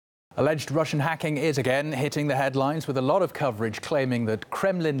Alleged Russian hacking is again hitting the headlines, with a lot of coverage claiming that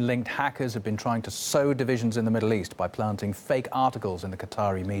Kremlin-linked hackers have been trying to sow divisions in the Middle East by planting fake articles in the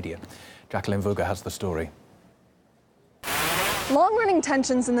Qatari media. Jacqueline Vuga has the story. Long-running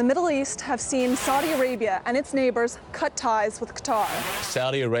tensions in the Middle East have seen Saudi Arabia and its neighbors cut ties with Qatar.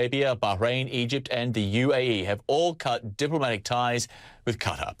 Saudi Arabia, Bahrain, Egypt and the UAE have all cut diplomatic ties with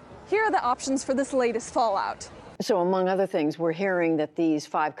Qatar. Here are the options for this latest fallout. So, among other things, we're hearing that these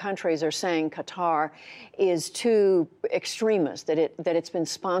 5 countries are saying Qatar is too extremist, that it's been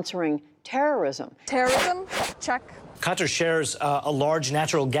sponsoring terrorism. Terrorism? Check. Qatar shares a large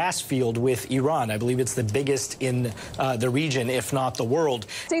natural gas field with Iran. I believe it's the biggest in the region, if not the world.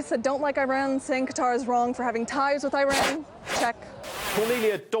 States that don't like Iran saying Qatar is wrong for having ties with Iran. Check.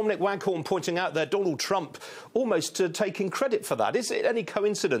 Cornelia, Dominic Waghorn pointing out there Donald Trump almost taking credit for that. Is it any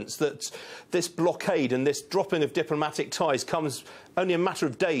coincidence that this blockade and this dropping of diplomatic ties comes only a matter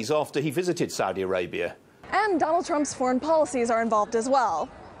of days after he visited Saudi Arabia? And Donald Trump's foreign policies are involved as well,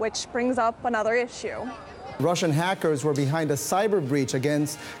 which brings up another issue. Russian hackers were behind a cyber breach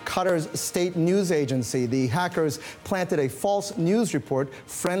against Qatar's state news agency. The hackers planted a false news report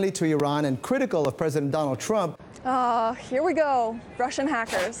friendly to Iran and critical of President Donald Trump. Here we go. Russian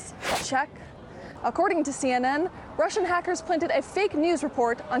hackers. Check. According to CNN, Russian hackers planted a fake news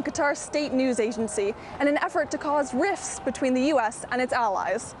report on Qatar's state news agency in an effort to cause rifts between the U.S. and its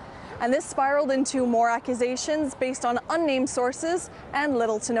allies. And this spiraled into more accusations based on unnamed sources and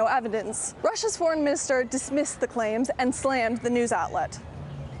little to no evidence. Russia's foreign minister dismissed the claims and slammed the news outlet.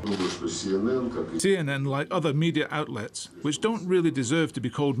 CNN, like other media outlets, which don't really deserve to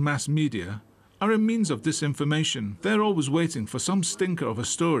be called mass media, are a means of disinformation. They're always waiting for some stinker of a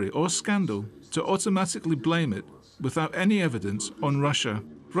story or scandal to automatically blame it, without any evidence, on Russia,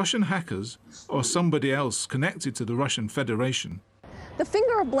 Russian hackers, or somebody else connected to the Russian Federation. The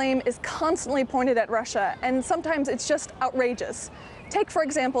finger of blame is constantly pointed at Russia, and sometimes it's just outrageous. Take, for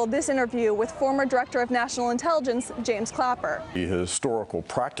example, this interview with former Director of National Intelligence, James Clapper. The historical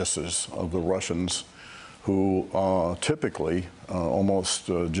practices of the Russians, who are typically almost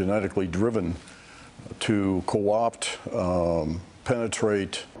genetically driven to co-opt,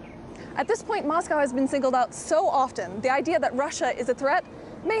 penetrate. At this point, Moscow has been singled out so often, the idea that Russia is a threat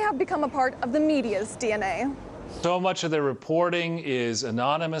may have become a part of the media's DNA. So much of their reporting is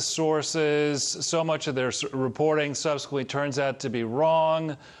anonymous sources. So much of their reporting subsequently turns out to be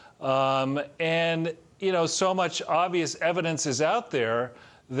wrong. And, you know, so much obvious evidence is out there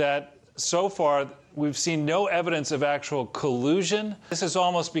that so far we've seen no evidence of actual collusion. This is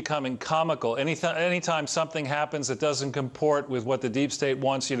almost becoming comical. Anytime something happens that doesn't comport with what the deep state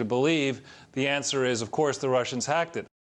wants you to believe, the answer is, of course, the Russians hacked it.